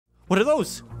What are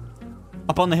those?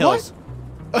 Up on the hills.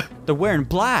 They're wearing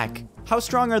black. How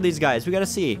strong are these guys? We gotta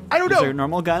see. I don't know. These are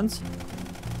normal guns?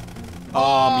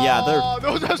 Yeah,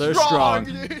 they're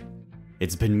strong.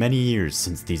 It's been many years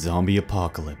since the zombie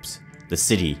apocalypse. The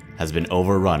city has been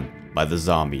overrun by the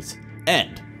zombies.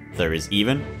 And there is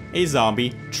even a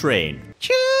zombie train.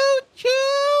 Choo choo!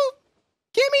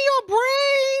 Give me your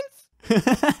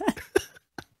brains!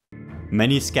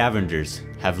 Many scavengers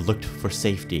have looked for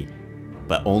safety,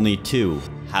 but only 2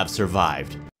 have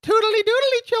survived. Toodly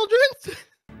doodly, children!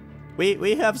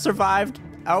 We have survived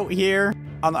out here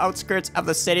on the outskirts of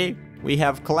the city. We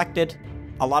have collected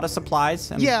a lot of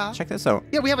supplies. And yeah. Check this out.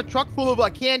 Yeah, we have a truck full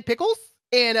of canned pickles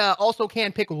and also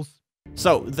canned pickles.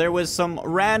 So there was some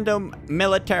random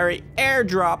military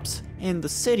airdrops in the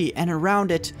city and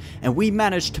around it, and we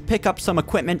managed to pick up some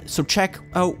equipment. So check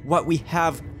out what we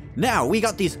have now. We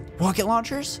got these rocket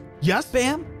launchers. Yes.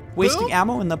 Bam. Wasting Boom.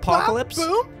 ammo in the apocalypse.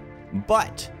 Boom.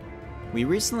 But we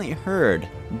recently heard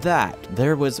that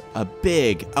there was a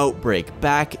big outbreak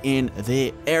back in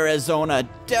the Arizona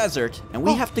desert, and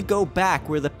we have to go back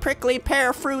where the prickly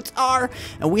pear fruits are,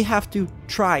 and we have to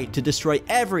try to destroy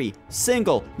every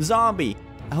single zombie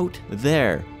out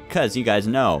there. Because you guys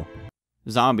know,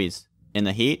 zombies in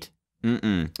the heat,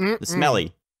 the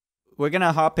smelly. We're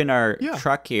gonna hop in our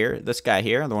truck here, this guy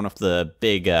here, the one with the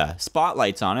big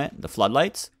spotlights on it, the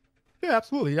floodlights. Yeah,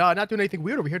 absolutely. Not doing anything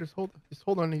weird over here. Just hold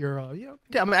on to your, Yeah,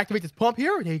 I'm gonna activate this pump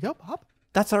here. There you go, pop.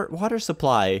 That's our water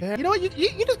supply. And you know what?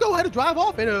 You just go ahead and drive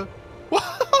off and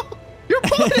Whoa! You're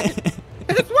pulling it,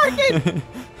 and it's working.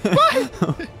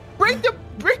 What? Bring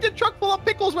the truck full of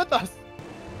pickles with us.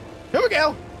 Here we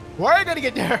go. We're gonna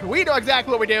get there. We know exactly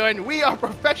what we're doing. We are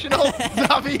professional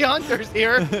zombie hunters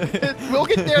here. We'll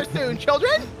get there soon,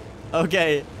 children.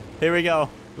 Okay, here we go.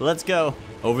 Let's go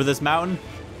over this mountain.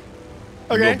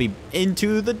 Okay. We'll be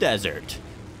into the desert.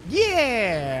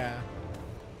 Yeah.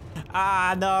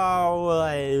 Ah,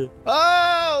 no.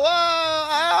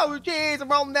 Oh, jeez. I'm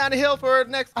rolling down the hill for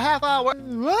the next half hour.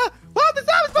 What? The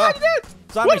zombies behind you, dude.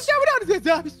 Zombies. What is going on? There's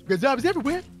zombies. There's zombies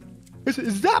everywhere. It's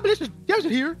zombies. There's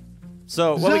desert here.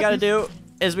 So what we gotta do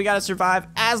is we gotta survive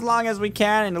as long as we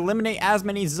can and eliminate as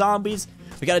many zombies.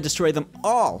 We gotta destroy them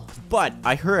all. But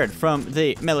I heard from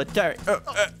the military.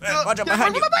 Watch out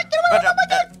behind you.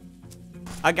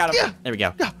 I got him. Yeah. There we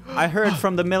go. I heard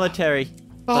from the military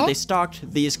that they stocked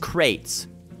these crates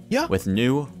with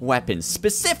new weapons.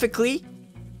 Specifically,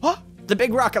 the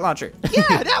big rocket launcher.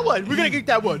 Yeah, that one. We're gonna get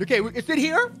that one. Okay, it's in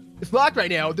here. It's locked right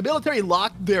now. The military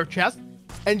locked their chest,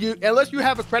 and unless you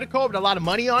have a credit card with a lot of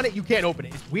money on it, you can't open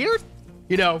it. It's weird,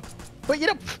 but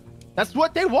that's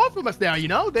what they want from us now,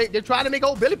 They're trying to make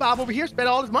old Billy Bob over here spend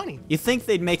all his money. You think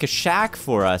they'd make a shack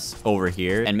for us over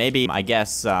here, and maybe, I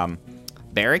guess,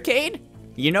 barricade?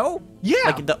 Yeah.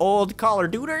 Like the old Call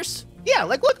of Duties? Yeah,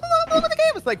 like look at the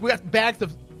game. It's like we got bags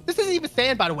of. This isn't even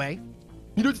sand, by the way.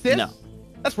 You know what this is? No.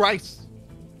 That's rice.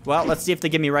 Well, let's see if they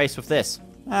give me rice with this.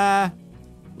 A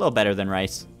little better than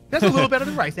rice. That's a little better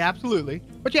than rice, absolutely.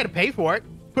 But you had to pay for it.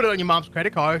 Put it on your mom's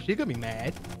credit card. She's gonna be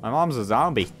mad. My mom's a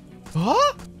zombie.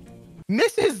 Huh?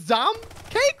 Mrs. Zom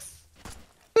Cakes?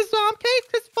 Miss Zom Cakes,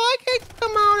 Miss Spy Cakes,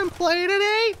 come out and play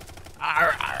today.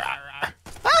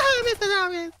 Mr.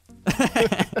 Zombies.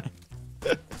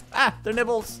 Their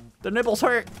nibbles. Their nibbles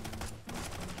hurt.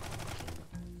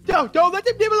 Don't let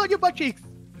them nibble on your butt cheeks.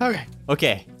 Okay.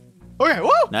 Okay. Whoa.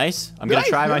 Nice. I'm gonna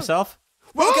try myself.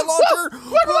 Rocket launcher.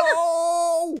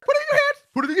 Whoa. Put it in your hands.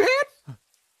 Put it in your hands.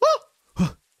 Whoa.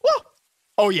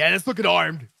 Oh yeah, it's looking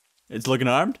armed. It's looking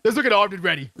armed? It's looking armed and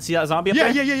ready. See that zombie up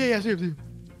there? Yeah. See.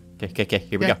 Okay.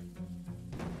 Here we go.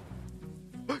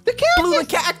 The cactus! Blew the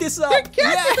cactus up! The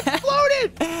cactus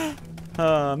exploded!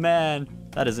 Oh, man.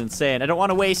 That is insane. I don't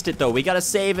want to waste it, though. We got to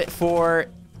save it for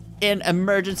in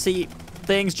emergency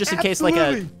things, just in case, like,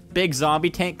 a big zombie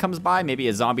tank comes by. Maybe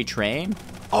a zombie train.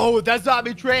 Oh, if that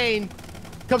zombie train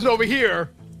comes over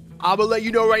here, I'm going to let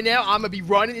you know right now, I'm going to be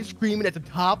running and screaming at the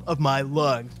top of my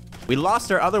lungs. We lost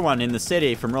our other one in the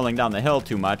city from rolling down the hill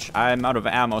too much. I'm out of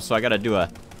ammo, so I got to do a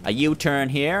U-turn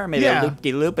here. Maybe a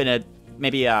loop-de-loop and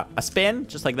maybe a spin,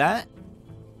 just like that.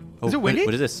 Oh, is it windy?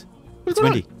 What is this? It's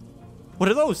windy. What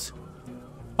are those?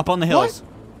 Up on the hills.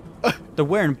 They're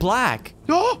wearing black.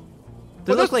 Oh!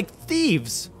 They look like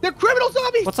thieves. They're criminal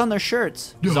zombies. What's on their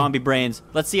shirts? Zombie brains.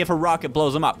 Let's see if a rocket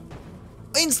blows them up.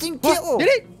 Instant kill. Did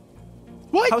it?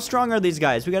 What? How strong are these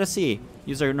guys? We gotta see.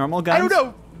 These are normal guns? I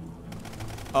don't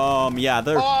know. Yeah,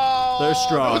 they're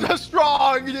strong. They're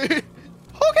strong. Okay.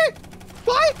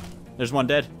 What? There's one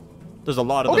dead. There's a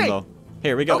lot of them, though.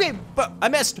 Here we go. Okay. But I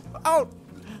missed. Oh.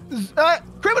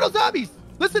 Criminal zombies,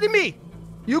 listen to me.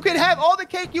 You can have all the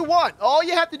cake you want. All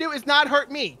you have to do is not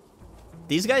hurt me.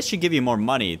 These guys should give you more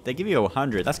money. They give you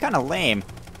 100. That's kind of lame.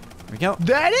 There we go.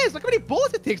 That is. Look how many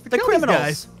bullets it takes to The kill criminals.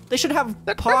 these guys. They should have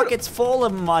The pockets full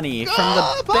of money from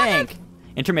the bank.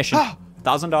 Intermission.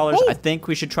 $1,000. Oh. I think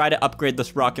we should try to upgrade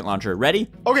this rocket launcher.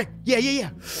 Ready? Okay.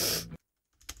 Yeah.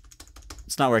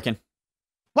 It's not working.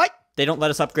 What? They don't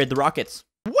let us upgrade the rockets.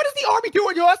 What is the army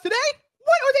doing to us today?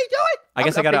 What are they doing? I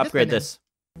guess I gotta upgrade guy this.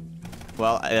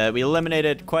 Well, we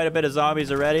eliminated quite a bit of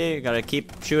zombies already. Gotta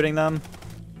keep shooting them. now.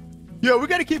 Yeah, we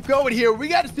gotta keep going here. We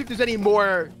gotta see if there's any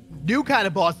more new kind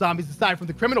of boss zombies aside from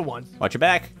the criminal ones. Watch your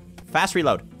back. Fast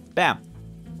reload. Bam.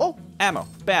 Oh, Ammo.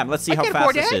 Bam. Let's see I how can't fast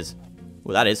afford this that. is.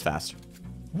 Well, that is fast.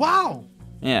 wow.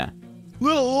 Yeah.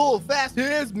 Little fast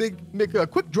hands, make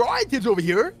quick drawing tips over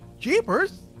here.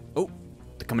 Jeepers. Oh,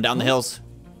 they're coming down the hills.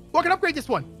 Oh, I can upgrade this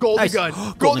one. Golden Nice.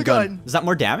 gun. Golden gun. Is that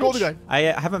more damage? Golden gun. I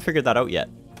haven't figured that out yet.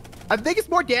 I think it's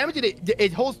more damage and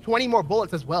it holds 20 more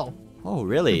bullets as well. Oh,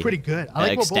 really? Pretty good. I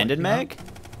like more extended bullets, mag?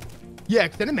 Yeah,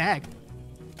 extended mag.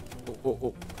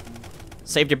 Oh.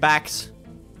 Saved your backs.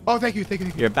 Oh, thank you.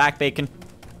 Your back bacon.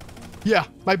 Yeah,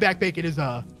 my back bacon is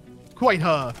quite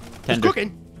it's Tender.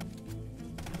 cooking.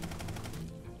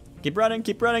 Keep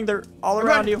running. They're all I'm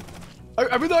around running. you.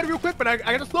 I reloaded real quick, but I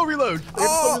got to slow reload.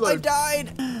 I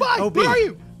died. Bye. OB. Where are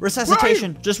you?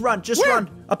 Resuscitation. Just run. Where?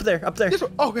 Run. Up there. This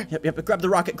one. Oh, okay. Yep. Grab the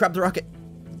rocket.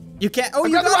 You can't. Oh, I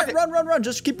you grabbed the got it. rocket. Run.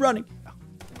 Just keep running.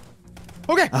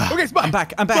 Okay. It's bye. I'm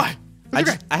back. Bye. It's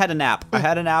okay. I had a nap. I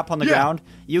had a nap on the Yeah. ground.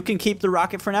 You can keep the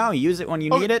rocket for now. Use it when you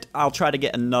need it. I'll try to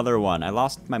get another one. I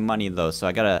lost my money though, so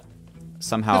I gotta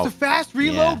somehow. Does the fast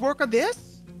reload work on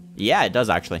this? Yeah, it does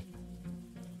actually.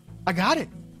 I got it.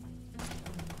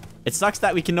 It sucks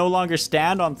that we can no longer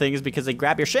stand on things because they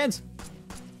grab your shins.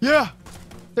 Yeah.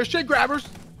 They're shit grabbers.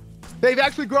 They've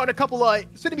actually grown a couple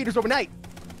centimeters overnight.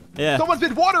 Yeah. Someone's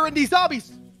been watering these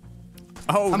zombies.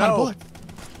 Oh, I'm no. out of bullets.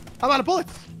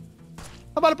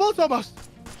 I'm out of bullets almost.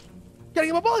 Gotta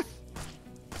get my bullets.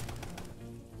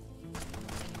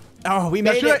 Oh, we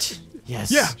Now, made should I- it.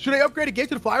 Yes. Yeah. Should I upgrade again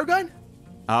to the fire gun?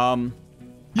 Yeah,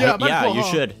 might as well, you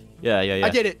huh? should. Yeah. I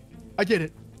did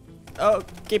it. Oh,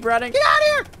 keep running. Get out of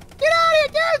here! Get out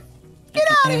of here, dude! Get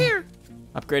out of here!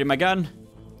 Upgraded my gun.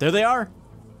 There they are.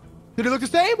 Did it look the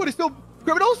same? Were they still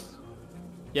criminals?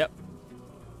 Yep.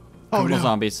 Oh, Criminal no.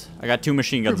 zombies. I got 2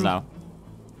 machine guns now.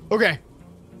 Okay.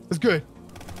 That's good.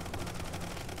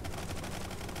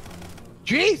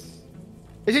 Jeez!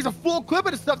 It takes a full clip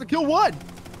of this stuff to kill one.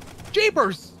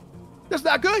 Jeepers! That's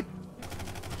not good.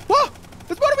 Whoa!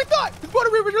 That's what we thought! That's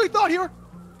what we originally thought here.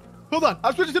 Hold on.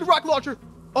 I'm switching to the rocket launcher.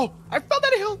 Oh, I fell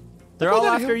down a hill. They're all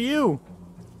after you.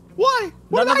 Why?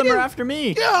 What None of did them I are do? after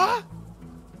me. Yeah.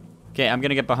 Okay, I'm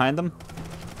gonna get behind them.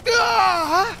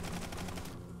 Ah!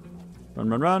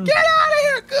 Run. Get out of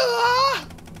here! Ah!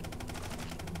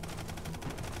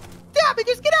 Stop it!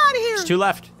 Just get out of here! There's 2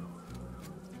 left.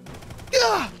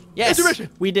 Ah! Yes, Intermission.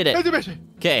 we did it. Intermission.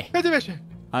 Okay, Intermission.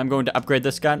 I'm going to upgrade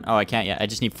this gun. Oh, I can't yet. I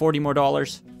just need $40 more.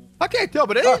 I can't tell,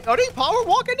 but are they power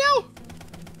walking now?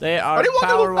 They are they walking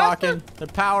a power little faster? walking. They're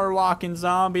power walking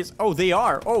zombies. Oh, they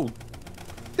are. Oh,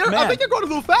 I Man. think they're going a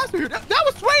little faster here. That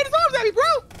was swaying his arms at me, bro.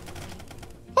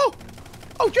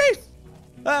 Oh, jeez.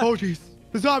 ah, Oh, jeez.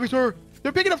 The zombies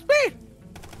they're picking up speed.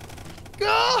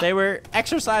 Ah! they were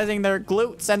exercising their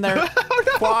glutes and their Oh,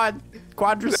 no.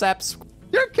 quadriceps.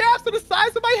 They're calves are the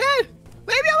size of my head.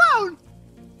 Leave me alone.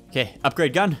 Okay,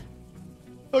 upgrade gun.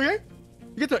 Okay.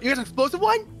 You get an explosive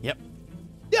one? Yep.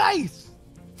 Nice.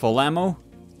 Full ammo.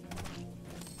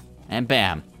 And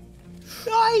bam.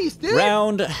 Nice, dude.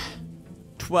 Round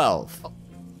 12.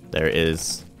 There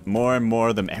is more and more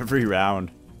of them every round.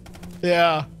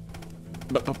 Yeah.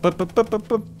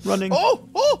 Running. Oh,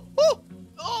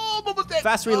 almost dead.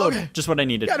 Fast reload. Okay. Just what I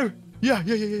needed. Yeah.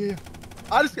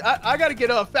 I gotta get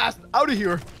fast out of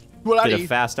here. What I Get need. it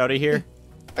fast out of here.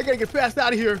 I gotta get fast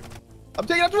out of here. I'm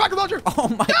taking out the rocket launcher. Oh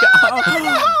my Ah, get out of the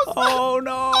god. house. Oh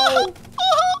no.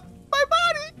 Oh, my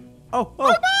body. Oh. My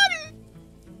body.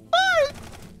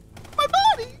 My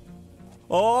body.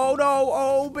 Oh no,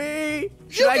 OB.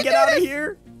 Should You I can get do out of this.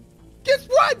 here? Just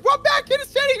run. Run back to the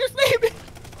city. You're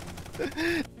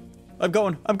sleeping. I'm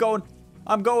going. He's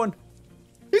going.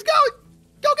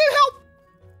 Go get help.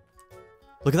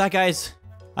 Look at that, guys.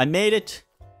 I made it.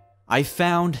 I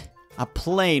found a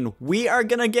plane. We are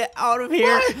gonna get out of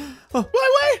here. Wait.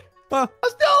 Wait. Oh, I'm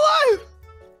still alive.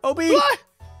 OB, What?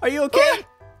 are you okay?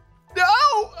 No.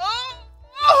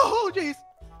 Oh, jeez.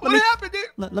 What me- happened, dude?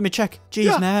 Let me check. Jeez,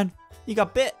 Yeah. man. You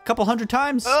got bit a couple hundred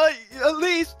times. At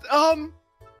least,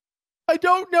 I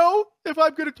don't know if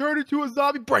I'm gonna turn into a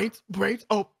zombie. Brains.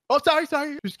 Oh, sorry.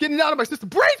 Just getting out of my system.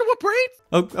 Brains? What brains?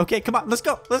 Oh, okay, come on. Let's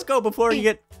go before you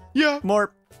get Yeah.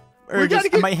 more urges.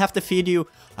 I might have to feed you.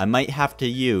 I might have to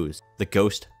use the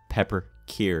ghost pepper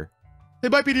cure.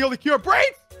 It might be the only cure.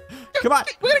 Brains! Come on.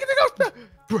 We're gonna get the ghost pepper.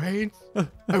 Brains.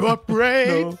 I want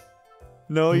brains.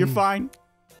 No, you're fine.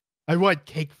 I want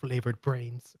cake-flavored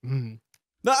brains. Mm.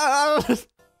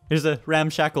 Here's a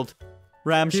ramshackled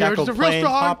Here's the plane. rooster.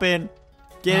 Hop in.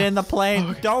 Get in the plane.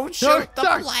 Okay. Don't shoot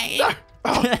the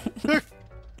plane.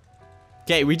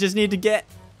 Okay, we just need to get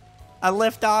a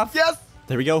lift off. Yes.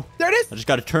 There we go. There it is. I just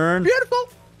got to turn. Beautiful.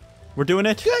 We're doing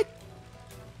it. Good.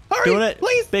 Hurry, Doing it.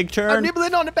 please. Big turn. I'm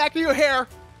nibbling on the back of your hair.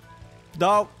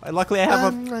 No, luckily I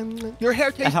have your hair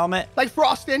a tastes helmet. like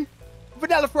frosting.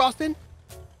 Vanilla frosting.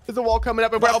 There's a wall coming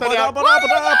up and we're upside down.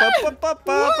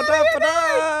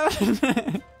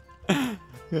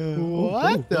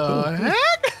 What the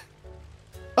heck?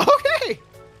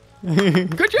 Okay.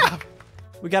 Good job.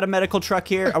 We got a medical truck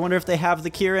here. I wonder if they have the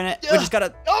cure in it. We just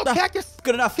gotta... Oh, cactus.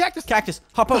 Good enough. Cactus.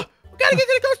 Hop up. We gotta get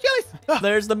to the ghost chilies.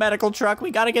 There's the medical truck.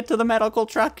 We gotta get to the medical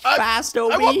truck fast,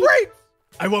 Obi. I want braids.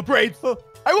 I want braids.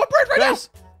 I want braids right now.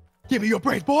 Give me your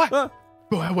braids, boy. Boy,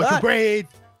 I want your braids.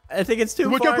 I think it's too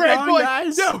far your braids, gone, boy.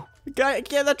 guys. No.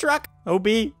 Get in the truck.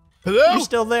 Obi. Hello? You're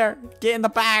still there. Get in the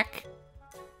back.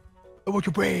 I want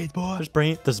your braids, boy.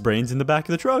 There's brains in the back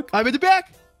of the truck. I'm in the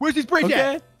back. Where's these braids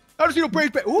Okay. at? I don't see no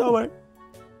braids back. Ooh. No way.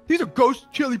 These are ghost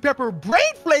chili pepper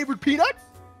brain flavored peanuts.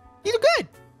 These are good.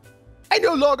 I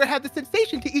no longer have the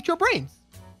sensation to eat your brains.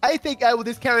 I think I will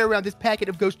just carry around this packet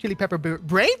of ghost chili pepper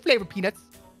brain flavored peanuts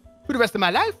for the rest of my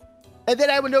life. And then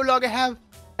I will no longer have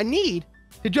a need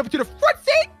to jump into the front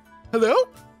seat. Hello?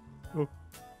 Oh.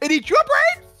 And eat your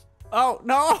brains? Oh,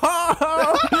 no.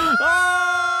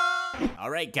 All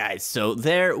right, guys. So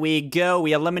there we go.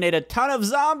 We eliminated a ton of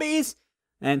zombies.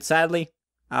 And sadly,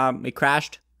 we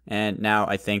crashed. And now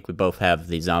I think we both have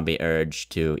the zombie urge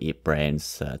to eat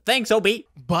brains. Thanks, Obi.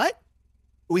 But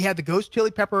we have the ghost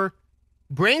chili pepper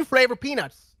brain flavor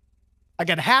peanuts. I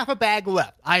got half a bag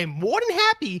left. I am more than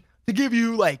happy to give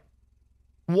you like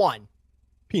one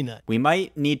peanut. We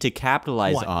might need to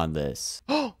capitalize on this.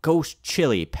 Ghost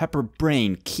chili pepper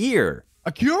brain cure.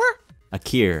 A cure? A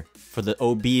cure for the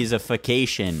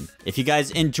obesification. If you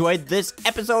guys enjoyed this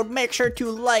episode, make sure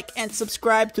to like and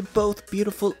subscribe to both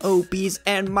beautiful OBs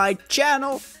and my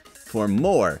channel for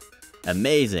more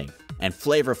amazing and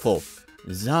flavorful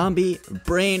zombie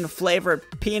brain flavored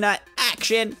peanut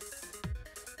action.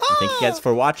 Thank you guys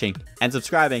for watching and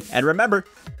subscribing. And remember,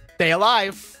 stay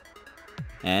alive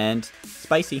and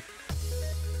spicy.